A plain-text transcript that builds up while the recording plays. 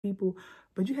people,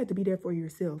 but you have to be there for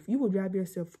yourself. You will drive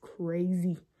yourself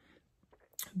crazy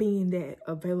being that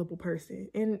available person.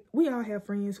 And we all have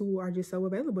friends who are just so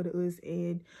available to us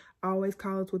and always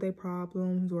call us with their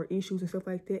problems or issues and stuff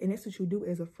like that. And that's what you do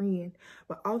as a friend.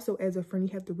 But also as a friend,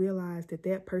 you have to realize that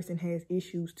that person has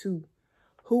issues too.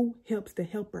 Who helps the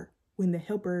helper when the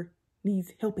helper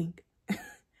needs helping?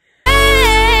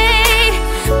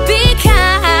 Be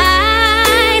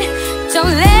kind. Don't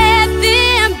let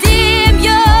them dim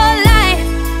your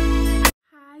light.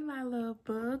 Hi, my love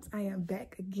bugs. I am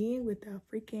back again with a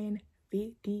freaking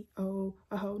video.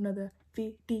 A whole nother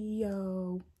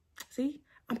video. See,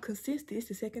 I'm consistent. It's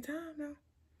the second time now.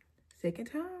 Second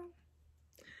time.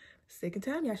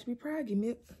 Y'all should be proud. Give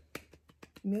me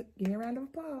a round of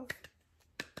applause.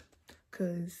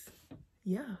 Cause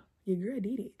yeah, your girl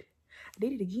did it. I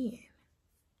did it again.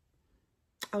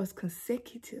 I was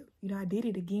consecutive. You know, I did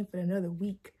it again for another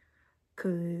week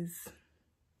because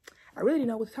I really didn't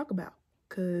know what to talk about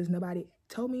because nobody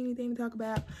told me anything to talk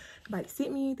about. Nobody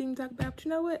sent me anything to talk about. But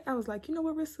you know what? I was like, you know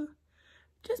what, Rissa?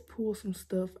 Just pull some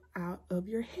stuff out of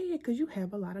your head because you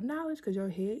have a lot of knowledge because your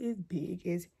head is big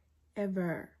as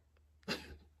ever.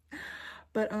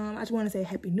 But I just want to say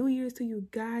Happy New Year's to you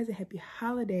guys and Happy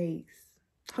Holidays.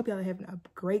 Hope y'all are having a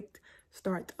great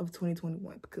start of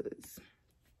 2021 because...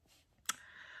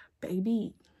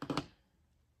 baby,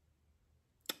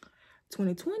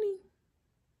 2020,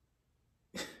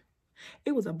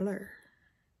 it was a blur.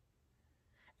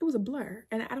 It was a blur,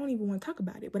 and I don't even want to talk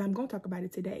about it, but I'm going to talk about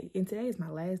it today. And today is my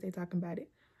last day talking about it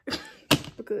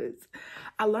because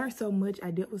I learned so much. I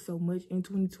dealt with so much in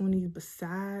 2020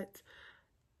 besides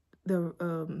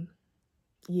the,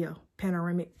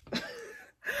 panoramic.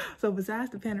 So besides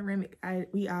the panoramic,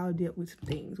 we all dealt with some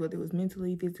things, whether it was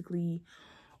mentally, physically,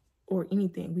 or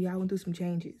anything. We all went through some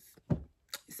changes.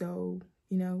 So,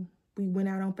 you know, we went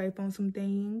out on faith on some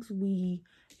things. We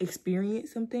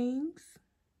experienced some things.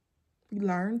 We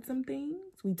learned some things.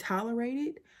 We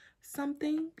tolerated some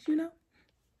things, you know.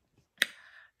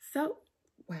 So,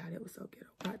 wow, that was so good.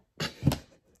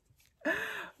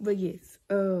 But yes,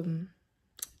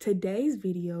 today's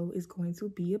video is going to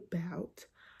be about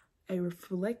a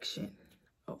reflection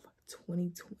of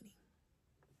 2020.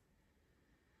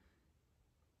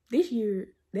 This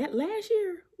year, that last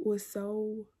year was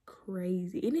so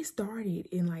crazy. And it started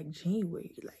in like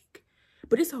January,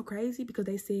 but it's so crazy because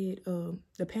they said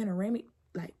the panoramic,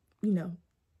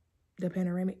 the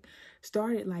panoramic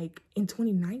started like in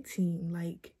 2019,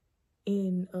 like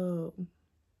in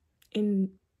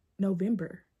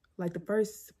November. Like the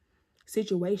first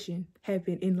situation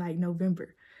happened in like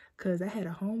November. Cause I had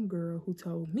a homegirl who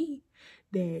told me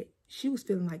that she was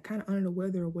feeling like kind of under the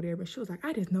weather or whatever. She was like,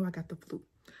 I just know I got the flu.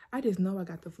 I just know I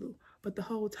got the flu. But the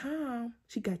whole time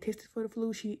she got tested for the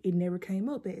flu, it never came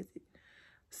up as it.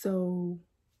 So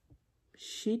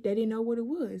they didn't know what it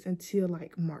was until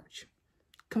like March.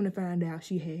 Come to find out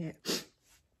she had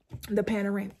the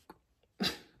panoramic.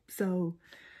 So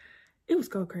it was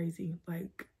so crazy.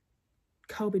 Like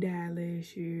Kobe died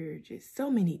last year, just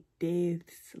so many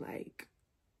deaths,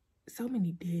 so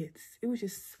many deaths. It was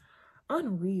just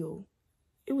unreal.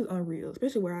 It was unreal,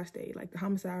 especially where I stayed. Like the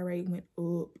homicide rate went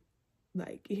up.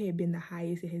 Like it had been the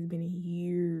highest it has been in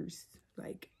years,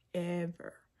 like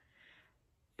ever.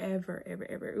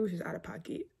 It was just out of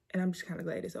pocket. And I'm just kind of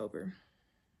glad it's over.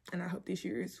 And I hope this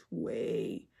year is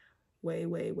way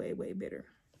better.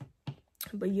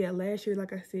 But yeah, last year,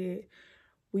 like I said,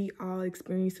 we all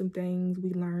experienced some things.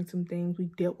 We learned some things. We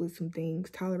dealt with some things,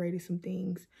 tolerated some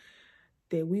things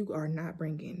that we are not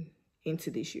bringing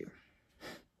into this year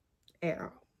at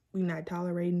all. We're not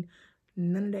tolerating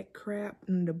none of that crap,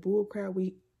 none of the bull crap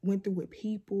we went through with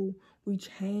people. We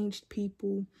changed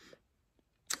people.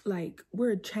 Like,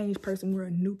 we're a changed person. We're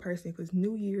a new person because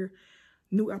new year,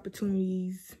 new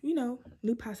opportunities, you know,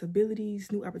 new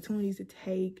possibilities, new opportunities to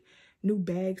take, new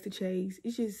bags to chase.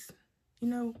 It's just, you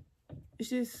know, it's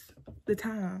just the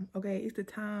time, okay? It's the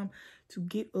time to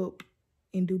get up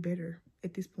and do better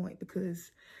at this point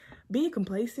because being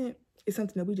complacent is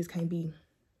something that we just can't be.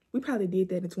 We probably did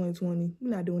that in 2020. We're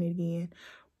not doing it again.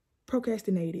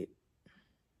 Procrastinated.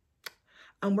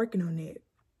 I'm working on that.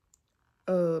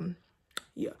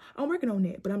 Yeah, I'm working on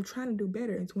that, but I'm trying to do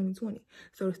better in 2020.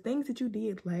 So the things that you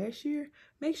did last year,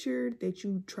 make sure that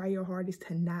you try your hardest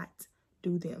to not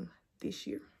do them this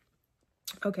year.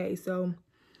 Okay, so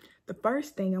the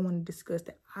first thing I want to discuss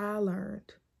that I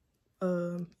learned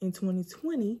in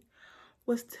 2020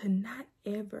 was to not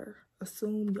ever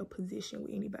assume your position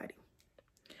with anybody.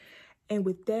 And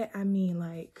with that, I mean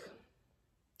like,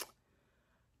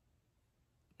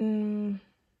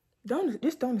 don't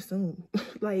assume.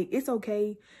 Like, it's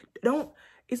okay.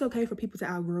 it's okay for people to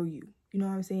outgrow you. You know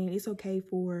what I'm saying? It's okay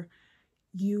for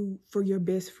your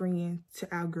best friend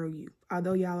to outgrow you.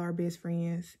 Although y'all are best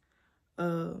friends,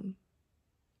 you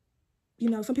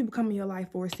know, some people come in your life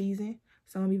for a season.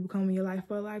 Some people come in your life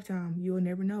for a lifetime. You'll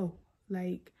never know.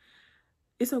 Like,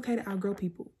 it's okay to outgrow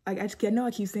people. Like, I know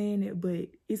I keep saying it, but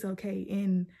it's okay.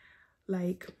 And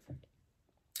like,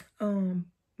 when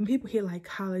people hit like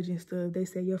college and stuff, they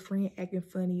say your friend acting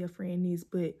funny, your friend is,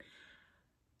 but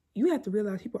you have to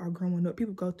realize people are growing up.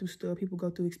 People go through stuff. People go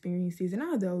through experiences. And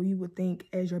although you would think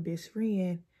as your best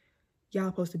friend, y'all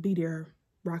supposed to be there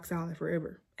rock solid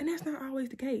forever. And that's not always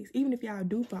the case. Even if y'all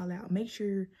do fall out, make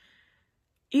sure,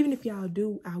 even if y'all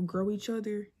do outgrow each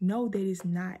other, know that it's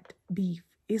not beef.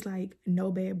 It's like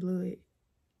no bad blood.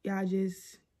 Y'all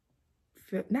just,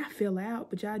 not fell out,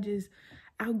 but y'all just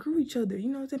outgrew each other. You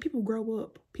know what I'm saying? People grow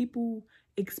up. People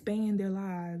expand their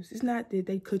lives. It's not that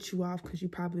they cut you off because you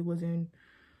probably was in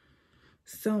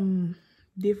some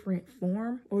different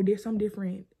form or there's some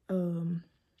different,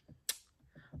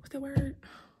 what's that word?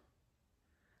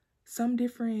 Some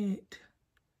different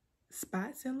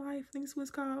spots in life, I think is what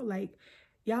it's called. Like,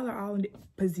 y'all are all in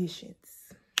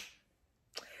positions.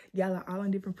 Y'all are all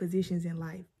in different positions in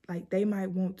life. Like, they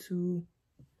might want to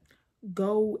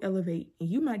go elevate and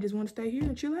you might just want to stay here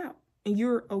and chill out. And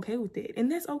you're okay with it.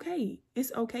 And that's okay.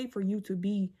 It's okay for you to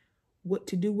do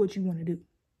what you want to do.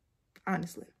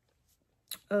 Honestly.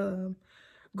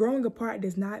 Growing apart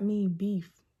does not mean beef.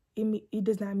 It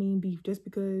does not mean beef. Just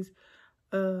because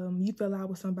you fell out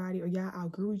with somebody or y'all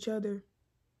outgrew each other,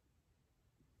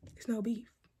 it's no beef.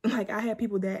 Like, I had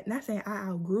people that, not saying I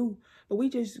outgrew, but we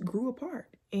just grew apart.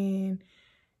 And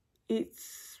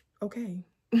it's okay.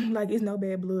 Like, it's no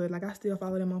bad blood. Like, I still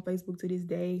follow them on Facebook to this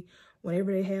day.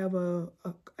 Whenever they have a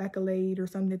accolade or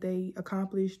something that they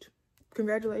accomplished,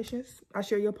 congratulations. I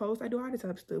share your post. I do all this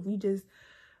type of stuff. We just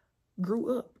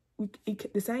grew up.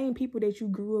 The same people that you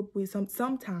grew up with,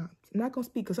 sometimes, I'm not going to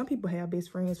speak, because some people have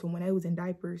best friends from when they was in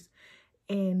diapers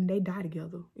and they die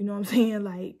together. You know what I'm saying?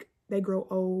 Like, they grow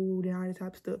old and all that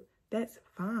type of stuff. That's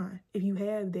fine if you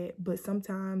have that, but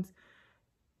sometimes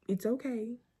it's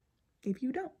okay if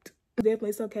you don't. Definitely,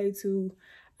 it's okay to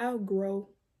outgrow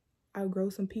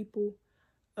some people.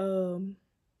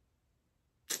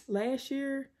 Last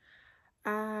year,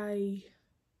 I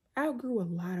outgrew a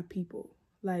lot of people.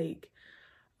 Like,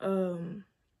 I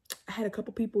had a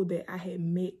couple people that I had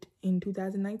met in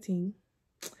 2019.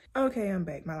 Okay, I'm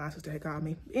back. My line sister had called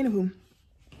me. Anywho,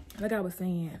 like I was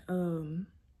saying,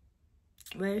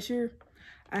 last year,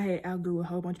 I had outgrew a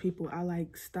whole bunch of people. I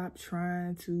like stopped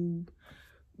trying to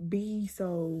be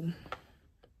so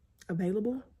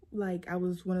available. Like, I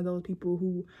was one of those people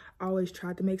who always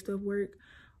tried to make stuff work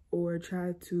or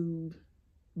tried to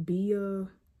be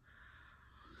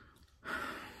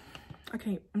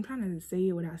I'm trying to say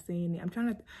it without saying it.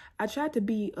 I tried to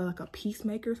be like a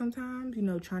peacemaker sometimes, you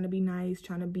know, trying to be nice,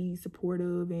 trying to be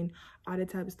supportive and all that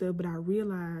type of stuff. But I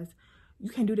realized you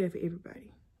can't do that for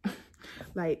everybody.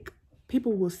 Like,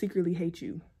 people will secretly hate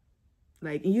you.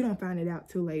 Like, and you don't find it out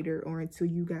till later or until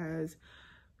you guys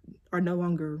are no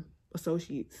longer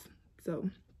associates. So,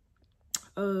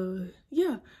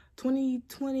 yeah,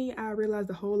 2020, I realized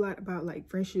a whole lot about like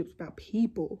friendships, about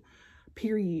people,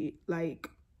 period. Like,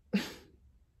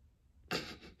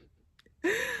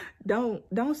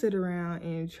 don't sit around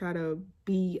and try to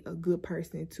be a good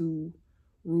person to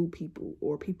rude people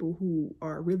or people who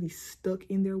are really stuck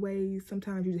in their ways.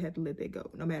 Sometimes you just have to let that go.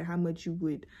 No matter how much you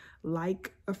would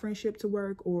like a friendship to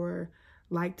work or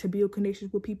like to build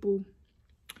connections with people,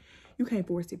 you can't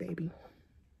force it, baby.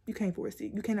 You can't force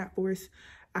it. You cannot force.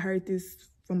 I heard this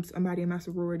from somebody in my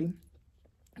sorority.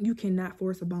 You cannot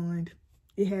force a bond.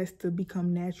 It has to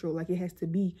become natural. Like, it has to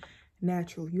be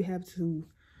natural. You have to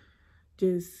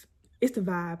just, it's the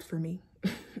vibes for me.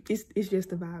 It's just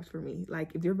the vibes for me.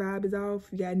 Like, if your vibe is off,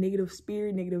 you got negative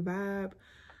spirit, negative vibe,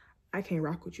 I can't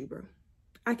rock with you, bro.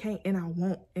 I can't, and I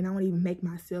won't. And I won't even make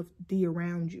myself be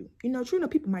around you. You know, true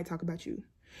enough, people might talk about you.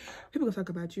 People gonna talk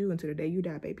about you until the day you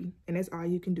die, baby. And that's all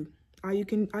you can do. All you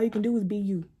can do is be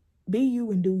you. Be you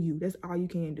and do you. That's all you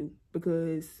can do.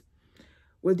 Because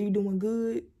whether you're doing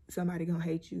good, somebody gonna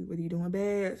hate you. Whether you're doing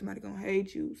bad, somebody gonna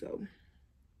hate you. So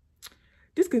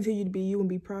just continue to be you and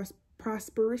be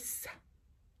prosperous.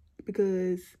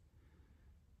 Because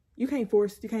you can't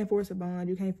force a bond.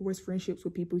 You can't force friendships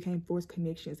with people. You can't force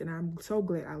connections. And I'm so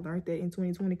glad I learned that in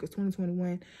 2020, because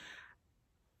 2021,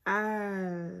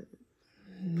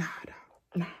 nah.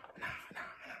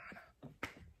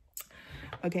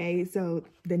 Okay, so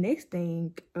the next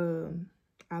thing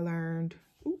I learned,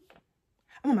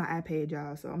 I'm on my iPad,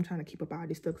 y'all, so I'm trying to keep up all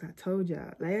this stuff because I told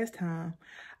y'all last time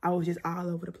I was just all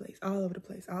over the place,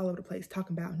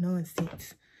 talking about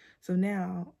nonsense. So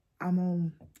now I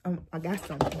got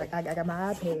something. Like I got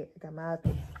my iPad.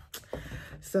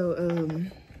 So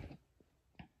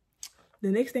the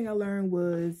next thing I learned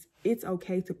was it's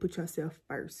okay to put yourself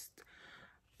first.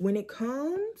 When it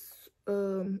comes,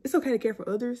 it's okay to care for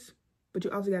others, but you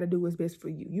also got to do what's best for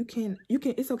you. You can,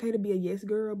 it's okay to be a yes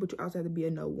girl, but you also have to be a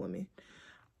no woman.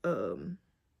 You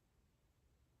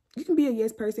can be a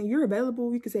yes person. You're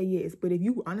available, you can say yes. But if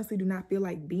you honestly do not feel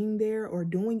like being there or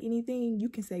doing anything, you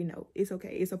can say no. It's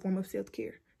okay. It's a form of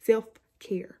self-care.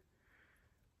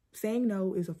 Saying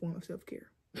no is a form of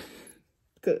self-care.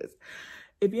 Because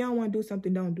if you don't want to do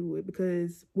something, don't do it.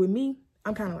 Because with me,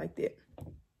 I'm kind of like that.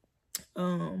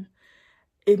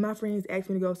 If my friends ask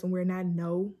me to go somewhere and I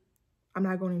know I'm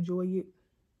not going to enjoy it,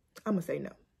 I'm going to say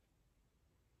no.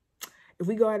 If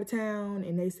we go out of town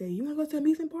and they say, you want to go to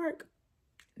amusement park?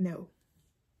 No.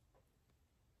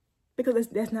 Because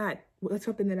that's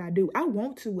something that I do. I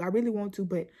want to. I really want to.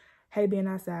 But hey, being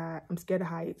outside, I'm scared of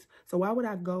heights. So why would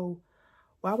I go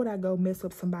mess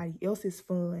up somebody else's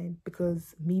fun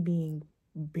because me being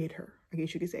bitter, I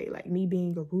guess you could say, like me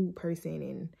being a rude person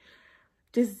and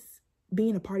just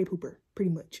being a party pooper,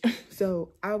 pretty much.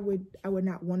 So I would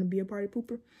not want to be a party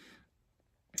pooper.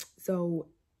 So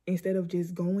instead of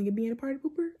just going and being a party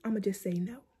pooper, I'm gonna just say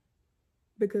no,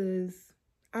 because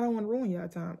I don't want to ruin y'all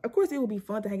time. Of course, it would be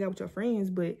fun to hang out with your friends,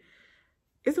 but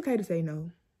it's okay to say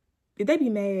no. If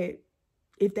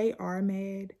they are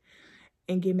mad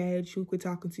and get mad at you, quit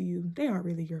talking to you, they aren't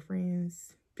really your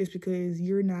friends. Just because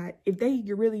you're not, if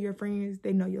you're really your friends,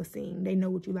 they know your scene. They know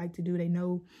what you like to do. They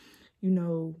know,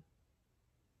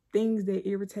 things that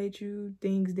irritate you,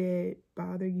 things that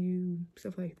bother you,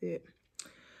 stuff like that.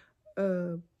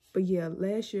 But yeah,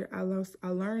 last year I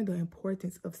learned the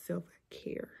importance of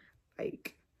self-care,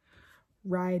 like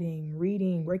writing,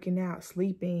 reading, working out,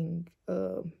 sleeping,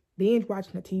 binge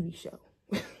watching a TV show,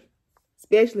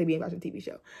 especially binge watching a TV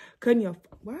show,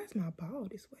 why is my ball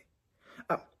this way?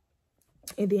 Oh,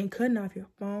 and then cutting off your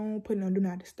phone, putting on do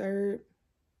not disturb,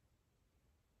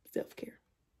 self-care.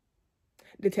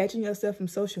 Detaching yourself from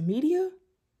social media,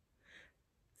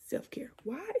 self-care.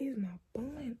 Why is my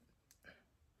bun?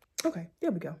 Okay, there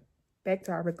we go. Back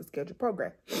to our regular schedule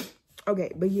program.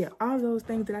 Okay, but yeah, all those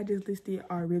things that I just listed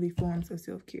are really forms of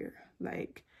self-care.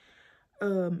 Like,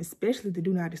 especially the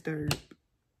do not disturb.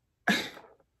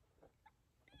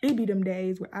 It be them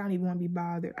days where I don't even want to be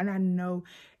bothered. And I know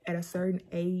at a certain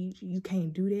age, you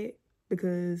can't do that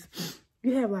because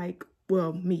you have like,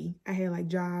 well, me, I had like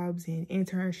jobs and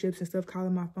internships and stuff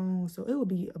calling my phone. So it would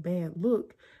be a bad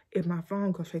look if my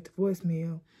phone goes straight to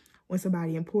voicemail when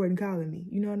somebody important calling me.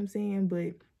 You know what I'm saying?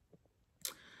 But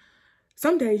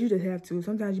some days you just have to.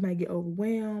 Sometimes you might get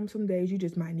overwhelmed. Some days you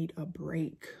just might need a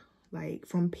break, like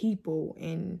from people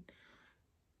and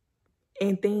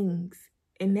things.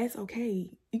 And that's okay.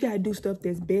 You got to do stuff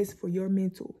that's best for your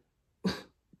mental.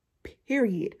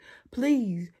 Period.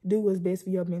 Please do what's best for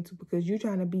your mental, because you're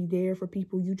trying to be there for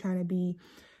people. You're trying to be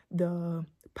the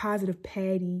positive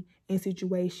Patty in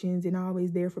situations and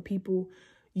always there for people.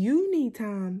 You need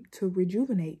time to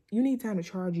rejuvenate. You need time to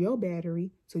charge your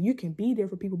battery so you can be there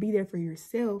for people, be there for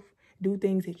yourself, do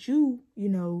things that you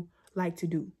like to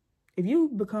do. If you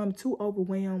become too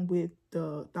overwhelmed with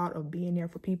the thought of being there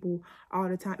for people all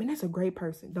the time, and that's a great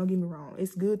person, don't get me wrong.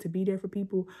 It's good to be there for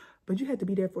people, but you have to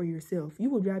be there for yourself. You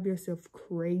will drive yourself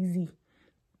crazy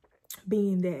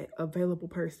being that available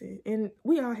person. And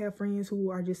we all have friends who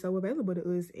are just so available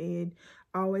to us and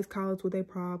always call us with their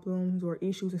problems or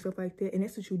issues and stuff like that. And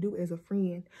that's what you do as a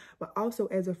friend. But also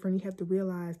as a friend, you have to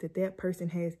realize that that person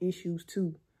has issues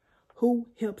too. Who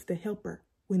helps the helper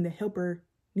when the helper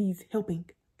needs helping?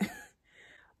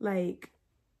 Like,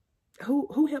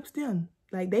 who helps them?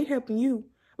 Like, they helping you,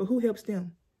 but who helps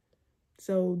them?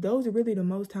 So those are really the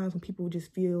most times when people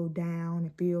just feel down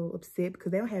and feel upset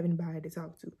because they don't have anybody to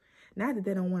talk to. Not that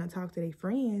they don't want to talk to their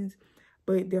friends,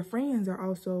 but their friends are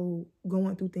also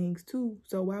going through things too.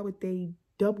 So why would they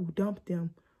double dump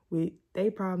them with their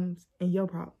problems and your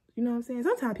problems? You know what I'm saying?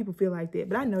 Sometimes people feel like that,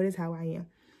 but I know that's how I am.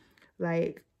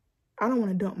 Like, I don't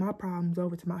want to dump my problems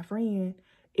over to my friend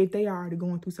if they are already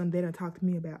going through something they don't talk to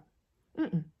me about.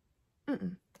 I'm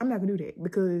not going to do that,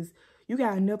 because you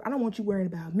got enough. I don't want you worrying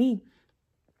about me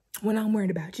when I'm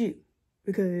worried about you,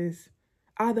 because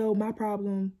although my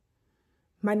problem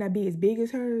might not be as big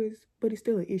as hers, but it's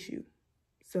still an issue.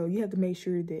 So you have to make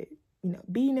sure that,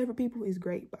 being there for people is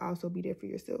great, but also be there for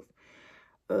yourself.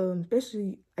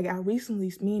 Especially, like,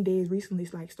 me and Dez recently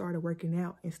like started working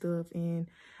out and stuff, and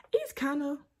it's kind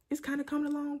of it's kind of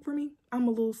coming along for me. I'm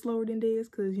a little slower than Des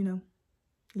because, you know,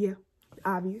 yeah,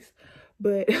 obvious.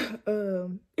 But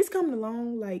it's coming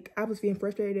along. Like, I was feeling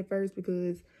frustrated at first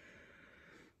because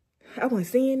I wasn't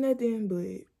seeing nothing,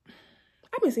 but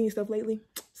I've been seeing stuff lately.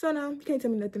 So no, you can't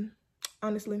tell me nothing,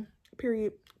 honestly.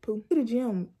 Period. Poo. To the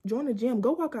gym. Join the gym.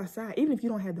 Go walk outside. Even if you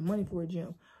don't have the money for a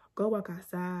gym, go walk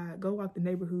outside. Go walk the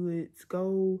neighborhoods.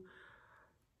 Go,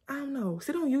 I don't know,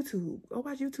 sit on YouTube. Go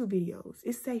watch YouTube videos.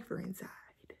 It's safer inside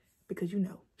because, you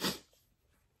know,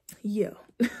 yeah.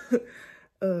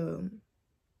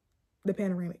 The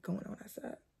panoramic going on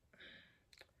outside.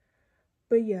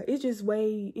 But yeah, it's just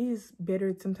it is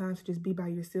better sometimes to just be by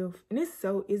yourself. And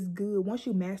it's good. Once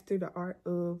you master the art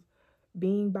of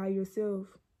being by yourself,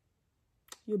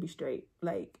 you'll be straight.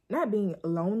 Like, not being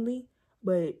lonely,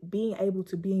 but being able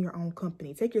to be in your own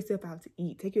company. Take yourself out to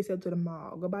eat. Take yourself to the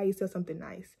mall. Go buy yourself something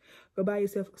nice. Go buy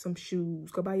yourself some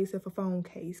shoes. Go buy yourself a phone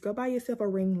case. Go buy yourself a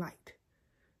ring light.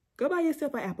 Go buy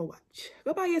yourself an Apple Watch.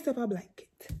 Go buy yourself a blanket.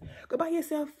 Go buy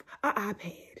yourself an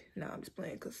iPad. No, I'm just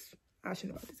playing because I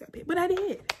shouldn't have bought this iPad, but I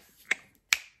did.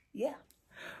 Yeah.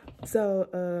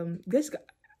 So, just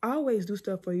always do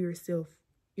stuff for yourself.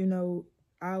 You know,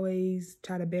 always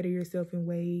try to better yourself in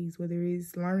ways, whether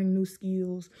it's learning new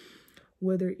skills,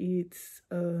 whether it's,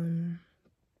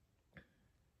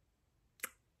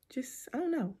 just, I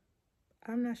don't know.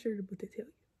 I'm not sure what to tell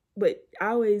you. But I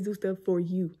always do stuff for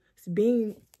you.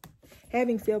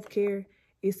 Having self-care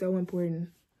is so important.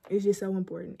 It's just so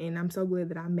important. And I'm so glad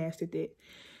that I mastered it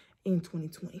in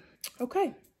 2020.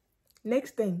 Okay.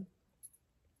 Next thing.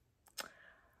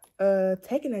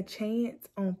 Taking a chance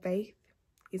on faith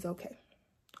is okay.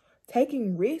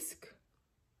 Taking risk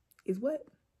is what?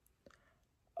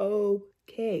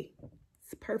 Okay.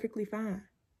 It's perfectly fine.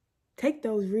 Take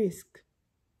those risks.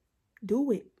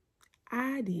 Do it.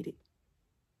 I did it.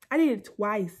 I did it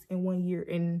twice in 1 year,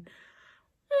 and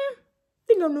I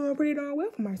think I'm doing pretty darn well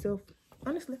for myself,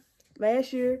 honestly.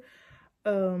 Last year,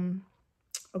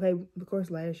 okay, of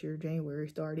course, last year, January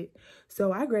started.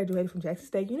 So I graduated from Jackson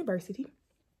State University,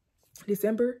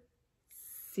 December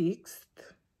 6th.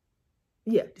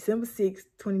 Yeah, December 6th,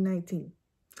 2019.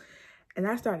 And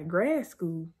I started grad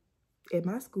school at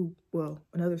my school, well,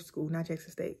 another school, not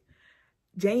Jackson State,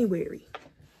 January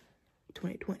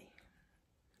 2020.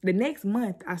 The next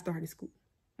month, I started school.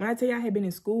 When I tell you I have been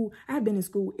in school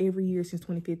every year since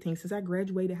 2015. Since I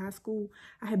graduated high school,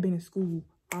 I have been in school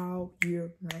all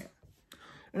year round.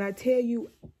 When I tell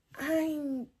you,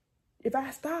 if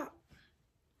I stop,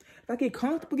 if I get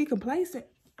comfortable, get complacent,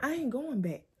 I ain't going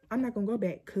back. I'm not going to go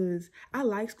back because I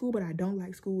like school, but I don't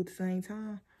like school at the same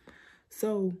time.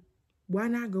 So why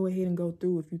not go ahead and go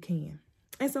through if you can?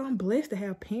 And so I'm blessed to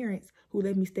have parents who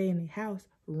let me stay in their house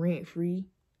rent-free,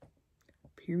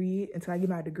 period, until I get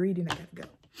my degree, then I got to go.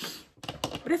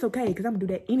 But that's okay because I'm going to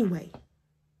do that anyway.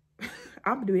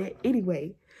 I'm going to do that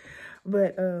anyway.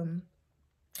 But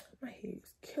my head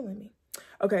is killing me.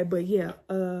 Okay, but yeah,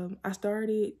 I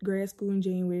started grad school in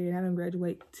January and I didn't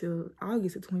graduate till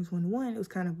August of 2021. It was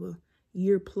kind of a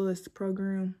year-plus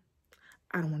program.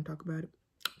 I don't want to talk about it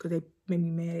because they made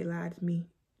me mad. They lied to me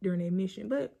during the admission,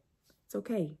 but it's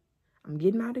okay. I'm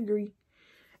getting my degree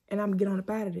and I'm going to get on up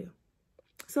out of there.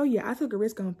 So yeah, I took a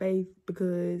risk on faith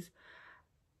because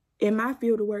in my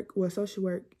field of work, or social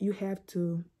work, you have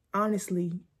to,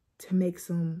 honestly, to make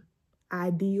some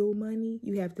ideal money,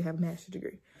 you have to have a master's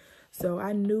degree. So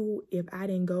I knew if I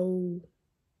didn't go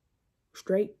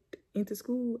straight into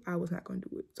school, I was not going to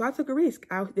do it. So I took a risk.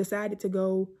 I decided to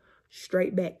go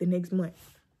straight back the next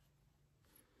month.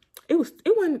 It was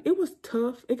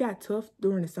tough. It got tough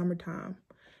during the summertime,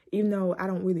 even though I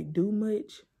don't really do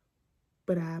much,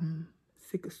 but I'm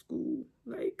sick of school,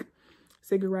 like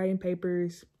sick of writing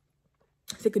papers,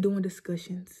 sick of doing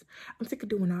discussions. I'm sick of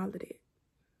doing all of that.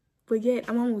 But yet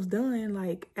I'm almost done.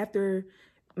 Like after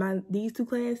these 2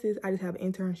 classes, I just have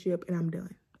an internship and I'm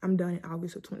done. I'm done in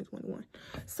August of 2021.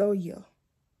 So yeah,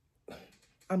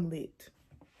 I'm lit.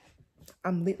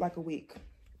 I'm lit like a wick,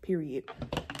 period.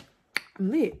 I'm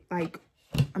lit,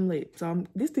 I'm lit. So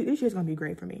this year's gonna be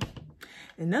great for me.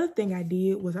 Another thing I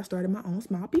did was I started my own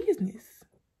small business.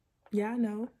 Yeah, I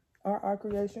know. Art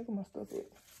creation. Come on, stuff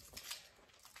it.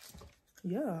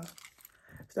 Yeah.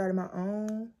 Started my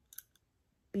own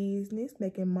business,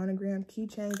 making monogram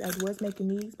keychains. I was making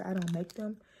these, but I don't make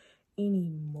them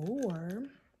anymore.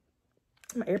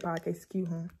 My AirPod case is cute,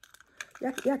 huh?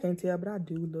 Y'all can't tell, but I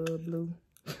do love blue.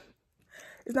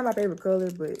 It's not my favorite color,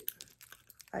 but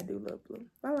I do love blue.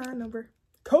 My line number,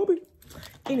 Kobe.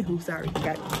 Anywho, sorry,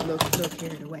 got a little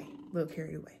carried away. a little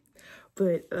carried away.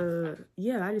 But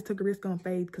yeah, I just took a risk on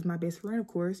faith because my best friend, of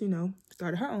course, you know,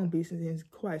 started her own business and is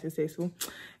quite successful.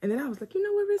 And then I was like, you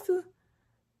know what, Rissa?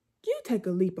 You take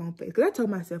a leap on faith. Because I told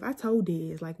myself, I told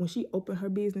Des, like when she opened her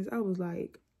business, I was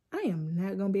like, I am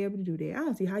not going to be able to do that. I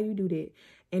don't see how you do that.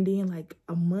 And then like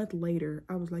a month later,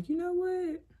 I was like, you know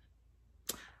what?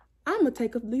 I'm going to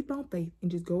take a leap on faith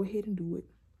and just go ahead and do it.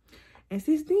 And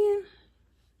since then,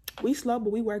 we slow,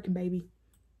 but we working, baby.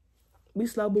 We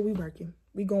slow, but we working.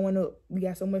 We going up. We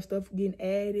got so much stuff getting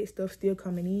added, stuff still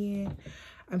coming in.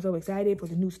 I'm so excited for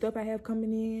the new stuff I have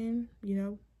coming in, you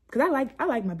know. Because I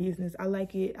like my business. I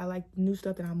like it. I like the new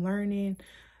stuff that I'm learning.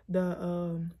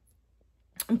 I'm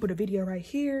gonna put a video right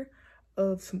here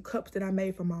of some cups that I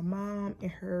made for my mom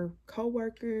and her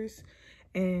co-workers.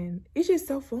 And it's just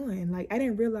so fun. Like, I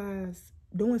didn't realize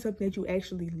doing something that you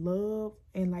actually love,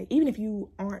 and like even if you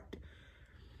aren't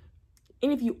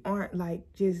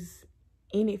like just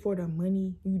in it for the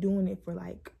money, you doing it for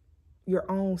like your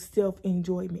own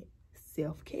self-enjoyment,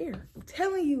 self-care. I'm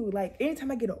telling you, like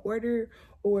anytime I get an order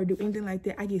or do anything like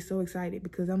that, I get so excited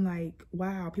because I'm like,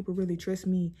 wow, people really trust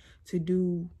me to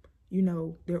do, you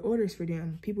know, their orders for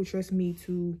them. People trust me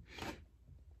to,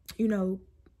 you know,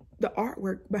 the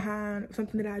artwork behind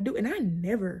something that I do. And I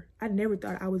never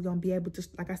thought I was gonna be able to,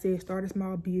 like I said, start a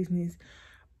small business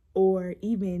or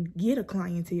even get a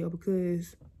clientele,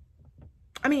 because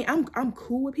I mean, I'm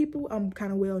cool with people. I'm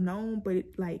kind of well known, but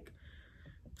like,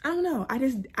 I don't know. I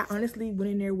honestly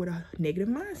went in there with a negative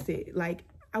mindset. Like,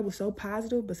 I was so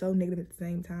positive, but so negative at the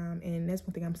same time. And that's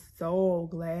one thing I'm so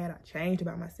glad I changed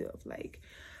about myself. Like,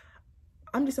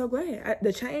 I'm just so glad.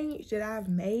 The change that I've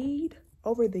made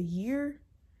over the year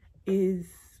is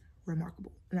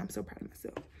remarkable. And I'm so proud of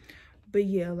myself. But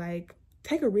yeah, like,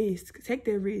 take a risk. Take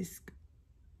that risk.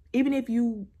 Even if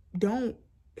you don't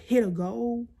hit a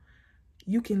goal,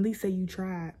 you can at least say you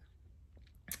tried.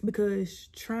 Because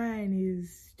trying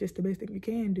is just the best thing you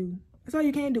can do. That's all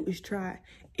you can do is try.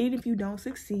 Even if you don't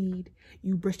succeed,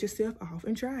 you brush yourself off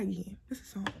and try again. That's a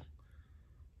song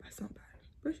by somebody.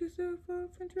 Brush yourself off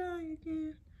and try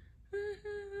again.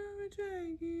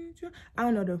 I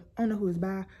don't know who it's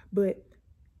by, but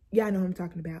y'all know what I'm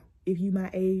talking about. If you my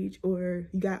age or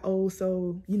you got old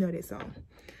soul, you know that song.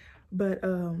 But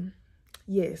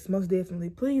yes, most definitely.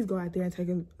 Please go out there and take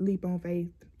a leap on faith.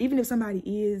 Even if somebody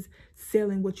is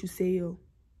selling what you sell,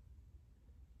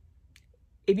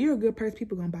 if you're a good person,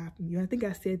 people gonna buy from you. I think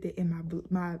I said that in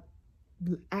my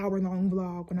hour-long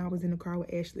vlog when I was in the car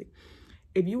with Ashley.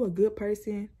 If you're a good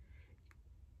person,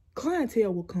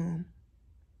 clientele will come.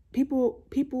 People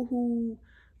who,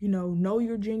 you know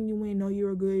you're genuine, know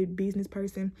you're a good business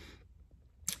person,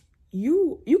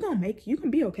 you can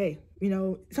be okay. You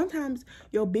know, sometimes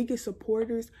your biggest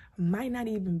supporters might not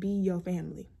even be your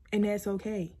family, and that's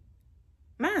okay.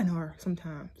 Mine are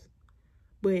sometimes,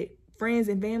 but friends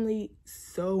and family,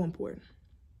 so important.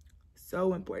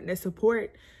 So important. That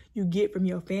support you get from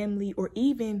your family, or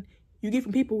even you get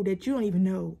from people that you don't even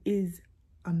know, is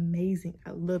amazing.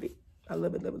 I love it. I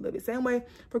love it, love it, love it. Same way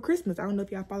for Christmas. I don't know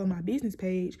if y'all follow my business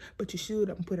page, but you should.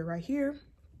 I'm gonna put it right here.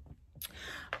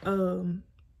 I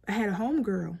had a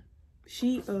homegirl.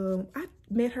 I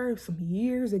met her some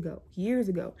years ago,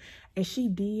 and she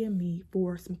DM'd me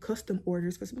for some custom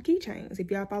orders for some keychains.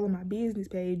 If y'all follow my business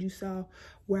page, you saw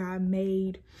where I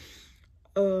made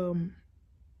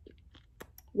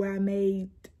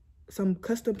some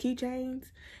custom keychains,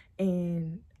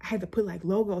 and I had to put like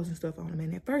logos and stuff on them.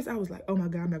 And at first I was like, oh my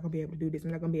God, I'm not gonna be able to do this.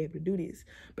 I'm not gonna be able to do this,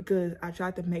 because I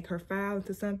tried to make her file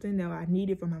into something that I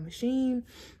needed for my machine.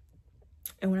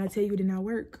 And when I tell you it did not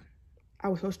work, I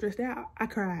was so stressed out. I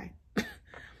cried.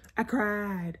 I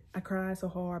cried so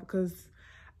hard, because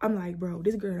I'm like, bro,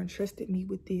 this girl entrusted me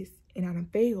with this and I done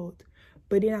failed.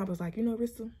 But then I was like, you know,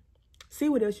 Rissa, see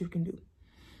what else you can do.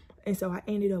 And so I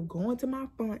ended up going to my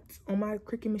fonts on my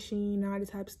Cricut machine, all this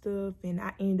type of stuff, and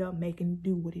I ended up making it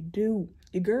do what it do.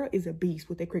 Your girl is a beast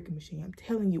with that Cricut machine. I'm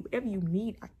telling you, whatever you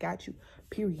need, I got you.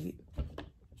 Period.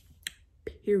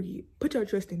 Period. Put your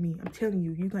trust in me. I'm telling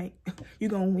you, you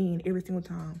gonna win every single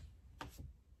time.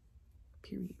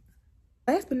 Period.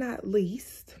 Last but not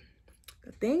least,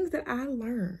 the things that I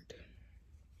learned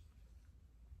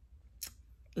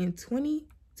in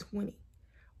 2020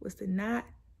 was to not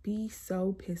be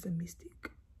so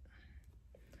pessimistic.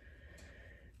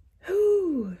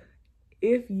 Whew.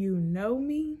 If you know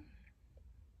me,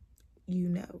 you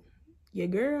know. Your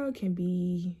girl can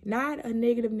be not a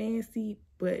negative Nancy,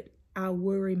 but I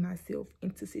worry myself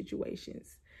into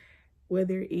situations.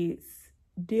 Whether it's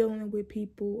dealing with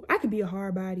people. I could be a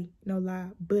hard body, no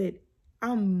lie, but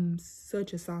I'm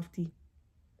such a softie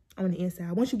on the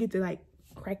inside. Once you get to like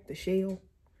crack the shell,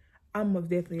 I'm most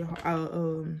definitely a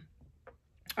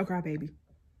crybaby.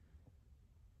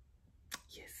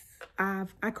 Yes, I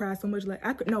cried so much. Like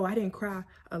I didn't cry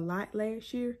a lot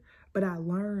last year, but I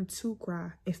learned to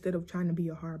cry instead of trying to be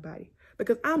a hard body,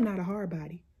 because I'm not a hard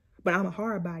body, but I'm a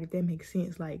hard body. If that makes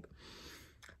sense. Like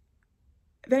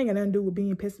that ain't got nothing to do with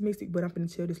being pessimistic. But I'm gonna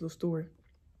tell this little story.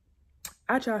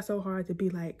 I try so hard to be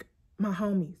like my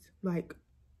homies, like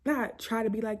not try to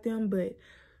be like them, but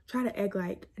try to act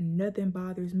like nothing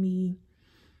bothers me.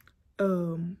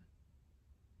 Try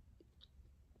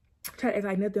to act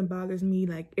like nothing bothers me,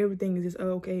 like everything is just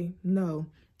okay. No,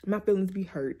 my feelings be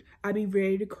hurt. I be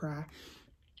ready to cry.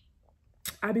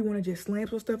 I be want to just slam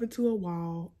some stuff into a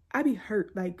wall. I be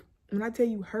hurt. Like when I tell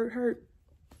you hurt,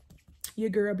 your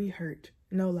girl be hurt.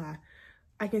 No lie.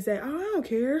 I can say, oh, I don't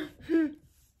care.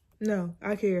 No,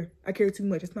 I care. I care too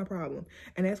much. It's my problem.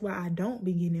 And that's why I don't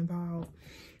be getting involved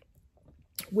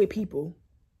with people.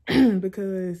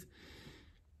 Because,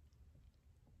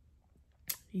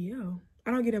 yeah,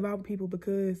 I don't get involved with people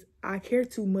because I care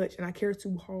too much and I care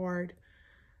too hard.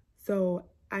 So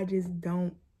I just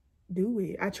don't do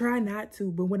it. I try not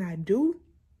to, but when I do,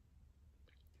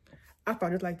 I fall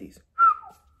just like this.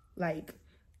 Like,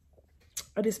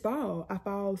 I just fall. I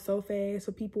fall so fast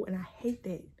for people, and I hate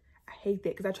that. I hate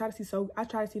that because I try to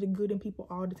see the good in people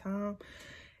all the time,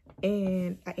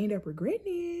 and I end up regretting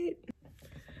it.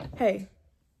 Hey,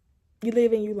 you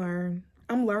live and you learn.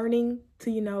 I'm learning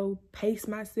to, you know, pace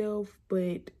myself,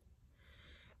 but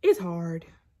it's hard.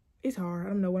 It's hard. I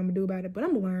don't know what I'm gonna do about it, but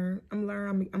I'm gonna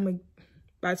learn.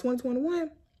 By 2021,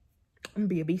 I'm gonna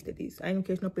be a beast at this. I ain't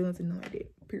gonna catch no feelings and nothing like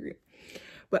that, period.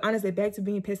 But honestly, back to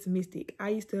being pessimistic.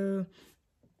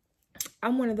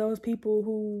 I'm one of those people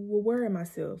who will worry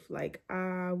myself. Like,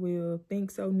 I will think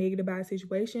so negative about a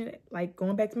situation. Like,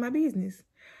 going back to my business.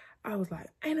 I was like,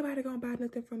 ain't nobody gonna buy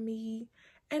nothing from me.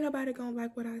 Ain't nobody gonna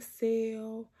like what I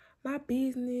sell. My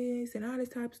business and all this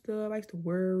type of stuff. I used to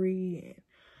worry and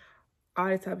all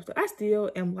this type of stuff. I still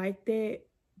am like that,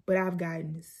 but I've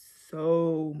gotten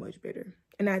so much better.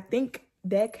 And I think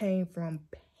that came from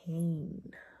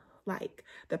pain. Like,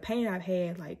 the pain I've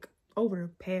had, like, over the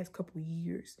past couple of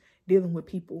years dealing with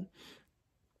people.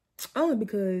 Only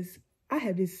because I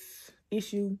have this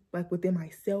issue, like, within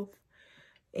myself.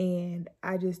 And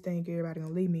I just think everybody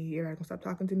gonna leave me. Everybody gonna stop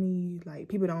talking to me. Like,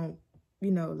 people don't,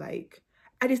 you know, like,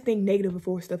 I just think negative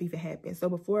before stuff even happens. So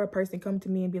before a person come to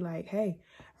me and be like, hey,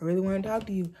 I really want to talk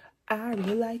to you. I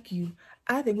really like you.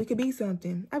 I think we could be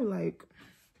something. I be like,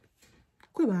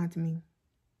 quit lying to me.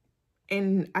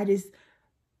 And I just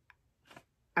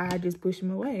push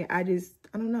him away. I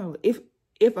don't know. If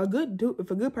a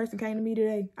good person came to me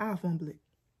today, I'll fumble it.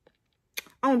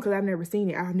 Only because I've never seen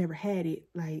it. I've never had it.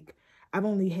 Like, I've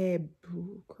only had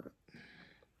bull crap.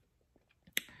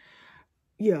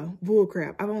 Yeah, bull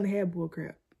crap. I've only had bull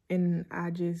crap. And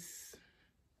I just,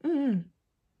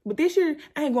 But this year,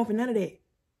 I ain't going for none of that.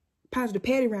 Positive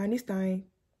patty around this thing.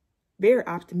 Very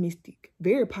optimistic.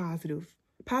 Very positive.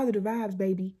 Positive vibes,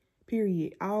 baby.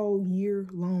 Period. All year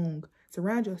long.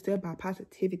 Surround yourself by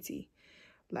positivity.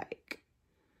 Like,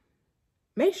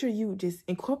 make sure you just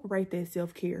incorporate that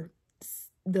self-care.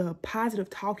 The positive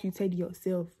talk you say to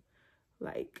yourself.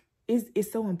 Like,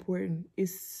 it's so important.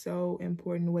 It's so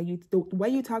important. The way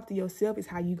you talk to yourself is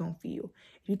how you gonna feel.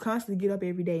 If you constantly get up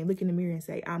every day and look in the mirror and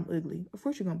say, I'm ugly, of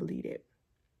course you're gonna believe that.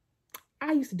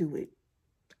 I used to do it.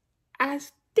 I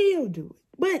still do it.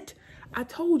 But I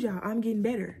told y'all I'm getting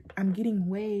better. I'm getting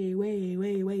way, way,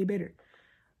 way, way better.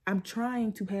 I'm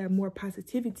trying to have more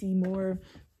positivity, more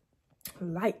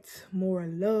light, more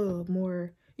love,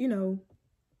 more, you know,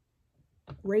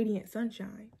 radiant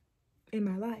sunshine in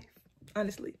my life.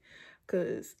 Honestly,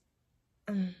 because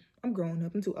I'm growing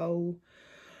up. I'm too old.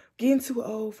 Getting too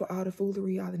old for all the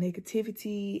foolery, all the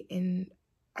negativity. And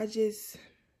I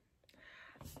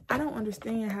don't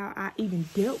understand how I even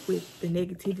dealt with the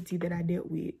negativity that I dealt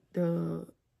with.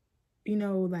 You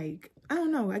know, like, I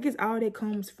don't know. I guess all that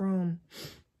comes from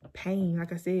pain.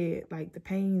 Like I said, like the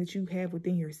pain that you have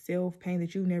within yourself, pain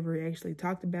that you never actually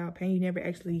talked about, pain you never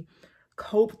actually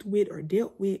coped with or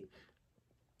dealt with.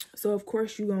 So, of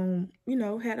course, you're going to, you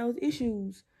know, have those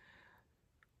issues.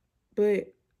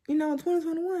 But, you know, in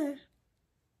 2021,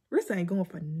 Rissa ain't going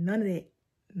for none of that.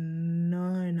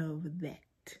 None of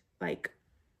that. Like,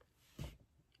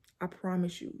 I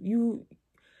promise you.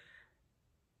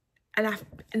 And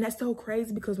that's so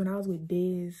crazy because when I was with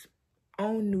Dez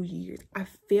on New Year's, I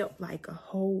felt like a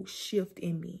whole shift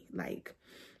in me. Like,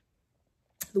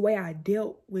 the way I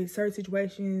dealt with certain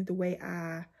situations, the way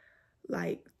I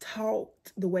like taught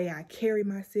the way I carry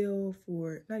myself,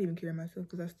 or not even carry myself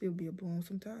because I still be a blown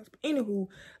sometimes. But anywho,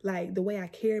 like the way I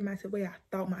carry myself, the way I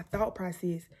thought, my thought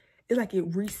process, it's like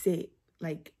it reset.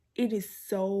 Like it is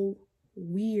so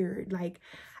weird. Like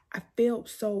I felt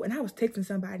so, and I was texting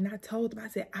somebody and I told them, I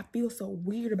said, I feel so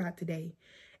weird about today.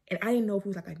 And I didn't know if it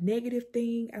was like a negative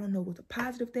thing. I don't know if it was a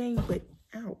positive thing, but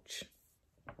ouch.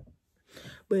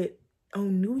 But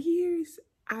on New Year's,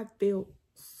 I felt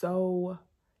so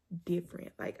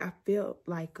different. Like I felt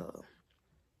like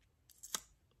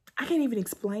I can't even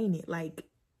explain it. Like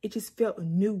it just felt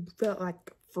new, felt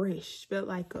like fresh, felt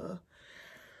like I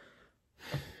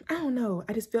don't know.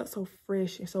 I just felt so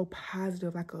fresh and so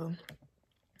positive, like a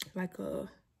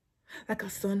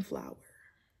sunflower.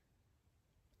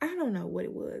 I don't know what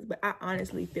it was, but I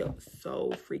honestly felt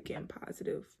so freaking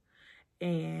positive.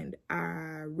 And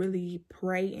I really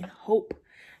pray and hope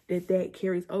that that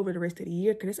carries over the rest of the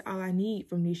year, because that's all I need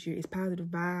from this year is positive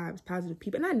vibes, positive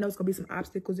people. And I know it's gonna be some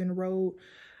obstacles in the road,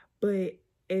 but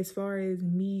as far as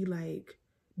me like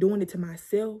doing it to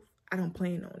myself, I don't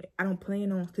plan on it. I don't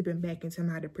plan on slipping back into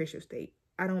my depressive state.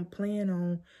 I don't plan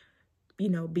on, you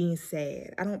know, being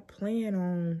sad. I don't plan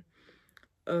on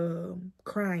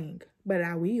crying, but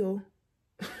I will.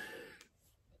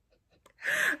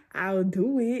 I'll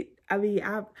do it. I mean,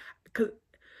 cause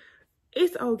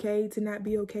it's okay to not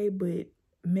be okay, but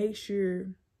make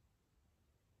sure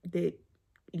that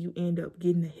you end up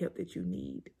getting the help that you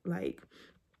need. Like,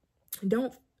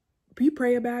 you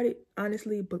pray about it,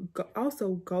 honestly, but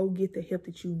also go get the help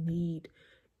that you need.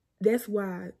 That's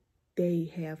why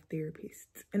they have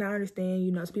therapists. And I understand,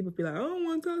 you know, some people feel like, I don't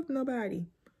want to talk to nobody.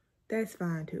 That's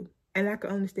fine too. And I can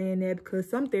understand that because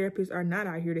some therapists are not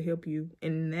out here to help you.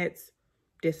 And that's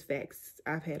just facts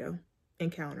I've had a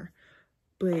encounter.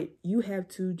 But you have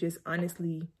to just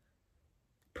honestly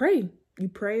pray. You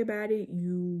pray about it.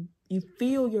 You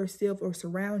feel yourself or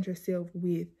surround yourself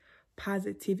with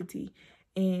positivity.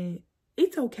 And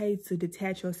it's okay to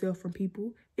detach yourself from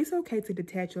people. It's okay to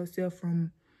detach yourself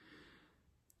from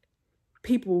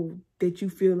people that you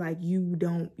feel like you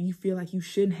feel like you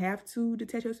shouldn't have to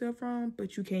detach yourself from,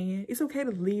 but you can. It's okay to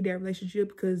leave that relationship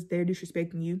because they're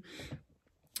disrespecting you.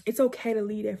 It's okay to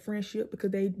leave that friendship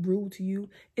because they rude to you.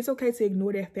 It's okay to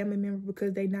ignore that family member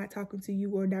because they're not talking to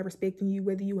you or not respecting you,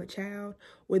 whether you a child,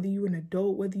 whether you're an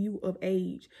adult, whether you of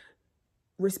age.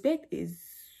 Respect is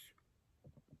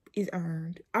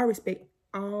earned. I respect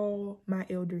all my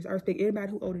elders. I respect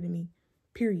everybody who's older than me,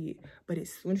 period. But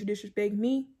as soon as you disrespect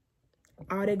me,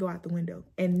 all that go out the window.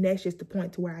 And that's just the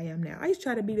point to where I am now. I used to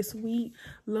try to be the sweet,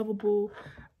 lovable,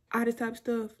 all this type of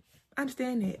stuff. I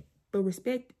understand that. But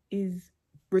respect is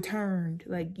returned.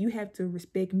 Like, you have to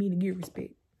respect me to get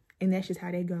respect. And that's just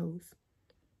how that goes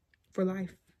for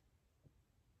life.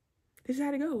 This is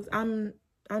how it goes. I know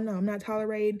I'm not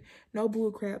tolerating no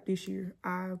bull crap this year.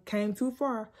 I came too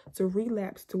far to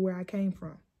relapse to where I came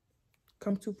from.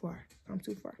 Come too far.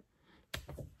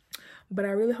 But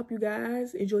I really hope you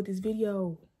guys enjoyed this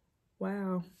video.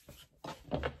 Wow.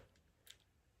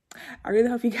 I really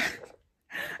hope you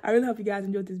guys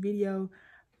enjoyed this video.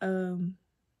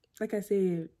 Like I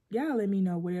said, y'all let me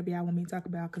know whatever y'all want me to talk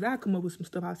about, because I'll come up with some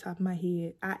stuff off the top of my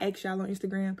head. I ask y'all on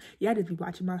Instagram. Y'all just be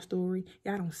watching my story.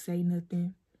 Y'all don't say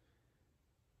nothing.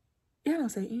 Y'all don't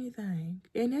say anything.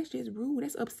 And that's just rude.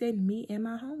 That's upsetting me and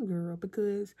my homegirl,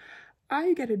 because all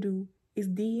you gotta do is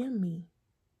DM me.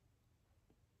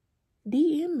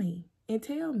 DM me and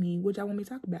tell me what y'all want me to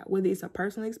talk about. Whether it's a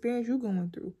personal experience you're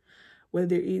going through,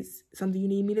 whether it's something you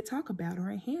need me to talk about or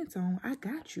hands on, I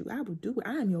got you. I will do it.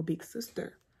 I am your big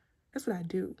sister. That's what I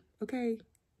do. Okay?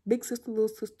 Big sister, little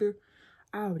sister,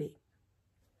 all that.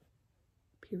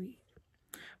 Period.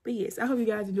 But yes, I hope you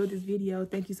guys enjoyed this video.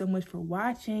 Thank you so much for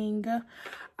watching.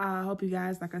 I hope you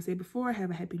guys, like I said before, have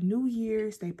a happy new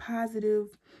year. Stay positive.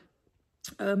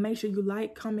 Make sure you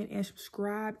like, comment, and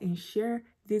subscribe, and share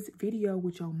this video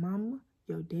with your mama,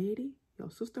 your daddy, your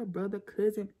sister, brother,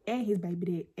 cousin, and his baby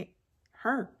daddy, and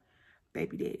her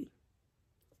baby daddy.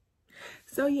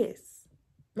 So yes,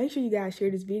 make sure you guys share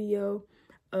this video,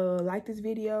 like this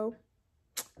video,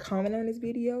 comment on this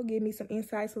video, give me some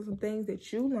insights on some things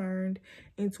that you learned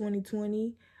in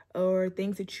 2020, or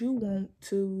things that you want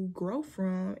to grow.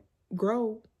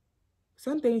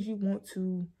 Some things you want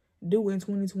to do in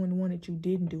 2021 that you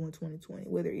didn't do in 2020,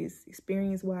 whether it's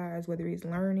experience-wise, whether it's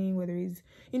learning, whether it's,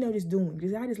 you know, just doing.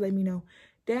 Just let me know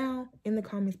down in the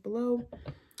comments below.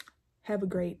 Have a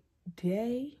great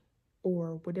day,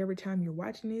 or whatever time you're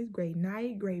watching this. Great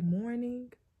night, great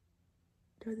morning.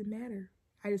 Doesn't matter.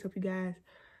 I just hope you guys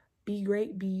be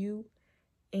great, be you,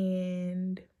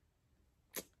 and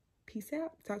peace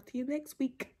out. Talk to you next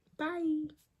week. Bye.